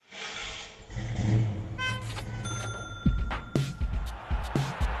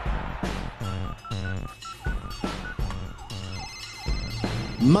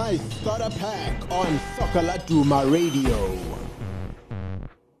My starter pack on Soccer Laduma Radio.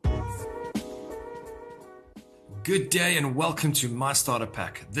 Good day and welcome to My Starter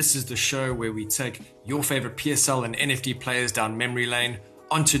Pack. This is the show where we take your favorite PSL and NFT players down memory lane.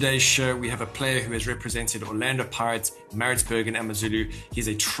 On today's show, we have a player who has represented Orlando Pirates, Maritzburg and Amazulu. He's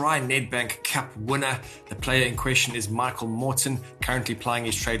a Tri-Nedbank Cup winner. The player in question is Michael Morton, currently plying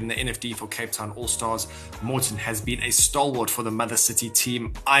his trade in the NFT for Cape Town All-Stars. Morton has been a stalwart for the Mother City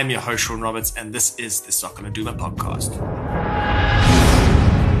team. I'm your host, Sean Roberts, and this is the Soccer Laduma podcast.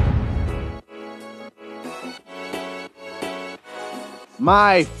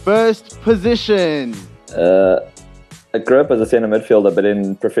 My first position. I grew up as a centre midfielder,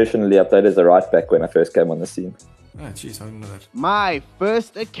 but professionally I played as a right back when I first came on the scene. Oh, jeez, I didn't know that. My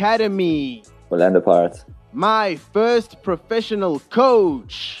first academy. Orlando Pirates. My first professional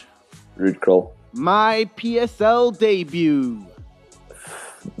coach. Ruud Krul. My PSL debut.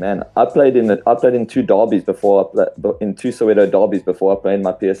 Man, I played in two derbies before in two Soweto derbies before I played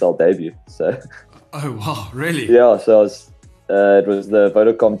my PSL debut. So. Oh wow, really? Yeah, so it was the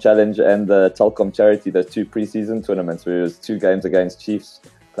Vodacom Challenge and the Telkom Charity, those two pre-season tournaments where it was 2 games against Chiefs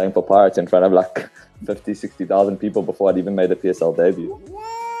playing for Pirates in front of like 50, 60,000 people before I'd even made a PSL debut.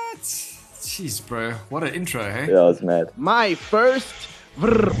 What? Jeez, bro. What an intro, hey? Yeah, I was mad. My first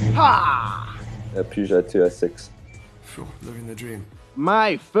Vrha. A Peugeot 206. Phew, living the dream.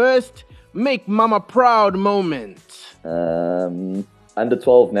 My first make mama proud moment. Under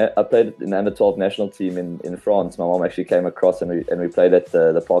 12, I played in the under 12 national team in France. My mom actually came across and we played at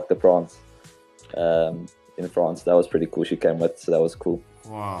the Parc de France in France. That was pretty cool. She came with, so that was cool.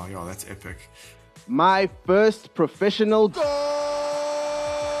 Wow, yeah, that's epic. My first professional goal.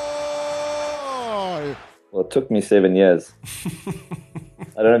 Well, it took me 7 years.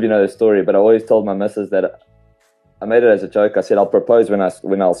 I don't know if you know the story, but I always told my missus that I made it as a joke. I said I'll propose when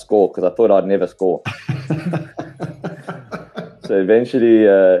I'll score because I thought I'd never score. So eventually,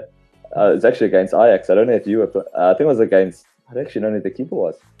 it was actually against Ajax. I don't know if you were. I think it was against. I actually don't know who the keeper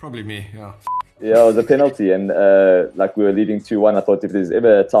was. Probably me. Yeah. Yeah, it was a penalty, and like we were leading 2-1. I thought if there's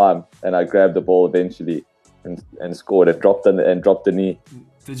ever a time, and I grabbed the ball eventually and scored. It dropped the knee.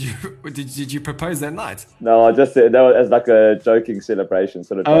 Did you propose that night? No, I just said that was as like a joking celebration,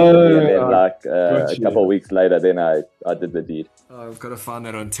 sort of. And then a couple of weeks later, then I did the deed. Oh, I've got to find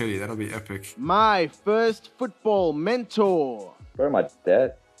that on telly. That'll be epic. My first football mentor. Bro, my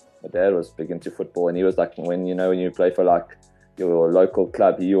dad was big into football, and he was like, when you play for like your local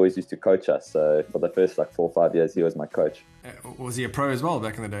club, he always used to coach us. So for the first like 4 or 5 years, he was my coach. Was he a pro as well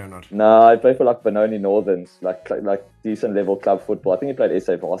back in the day or not? No, I played for like Benoni Northerns, like decent level club football. I think he played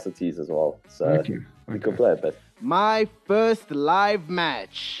SA Varsities as well. So he could play a bit. My first live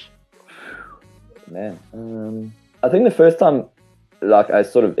match. Man, I think the first time like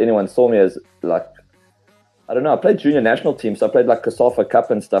anyone saw me as like, I don't know, I played junior national team, so I played like COSAFA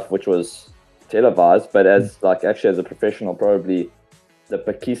Cup and stuff, which was televised, but as a professional, probably the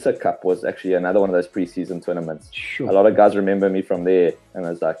Pakisa Cup was actually another one of those pre-season tournaments. Sure. A lot of guys remember me from there, and I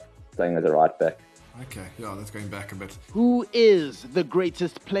was like playing as a right back. Okay, yeah, that's going back a bit. Who is the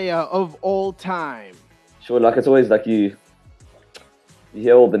greatest player of all time? Sure, like it's always like you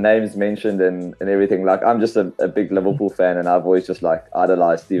hear all the names mentioned and everything. Like I'm just a big Liverpool fan, and I've always just like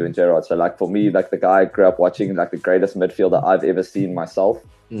idolized Steven Gerrard. So like for me, like the guy I grew up watching, like the greatest midfielder I've ever seen myself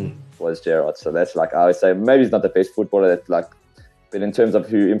was Gerrard. So that's like, I always say maybe he's not the best footballer but in terms of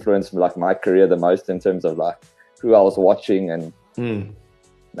who influenced like my career the most, in terms of like who I was watching, and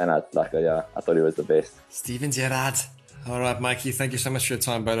man, I thought he was the best. Steven Gerrard. All right, Mikey, thank you so much for your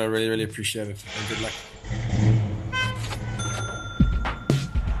time, bud. I really, really appreciate it. And good luck.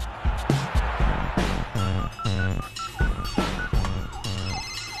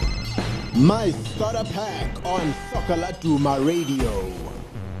 My starter pack on Soccer Laduma Radio.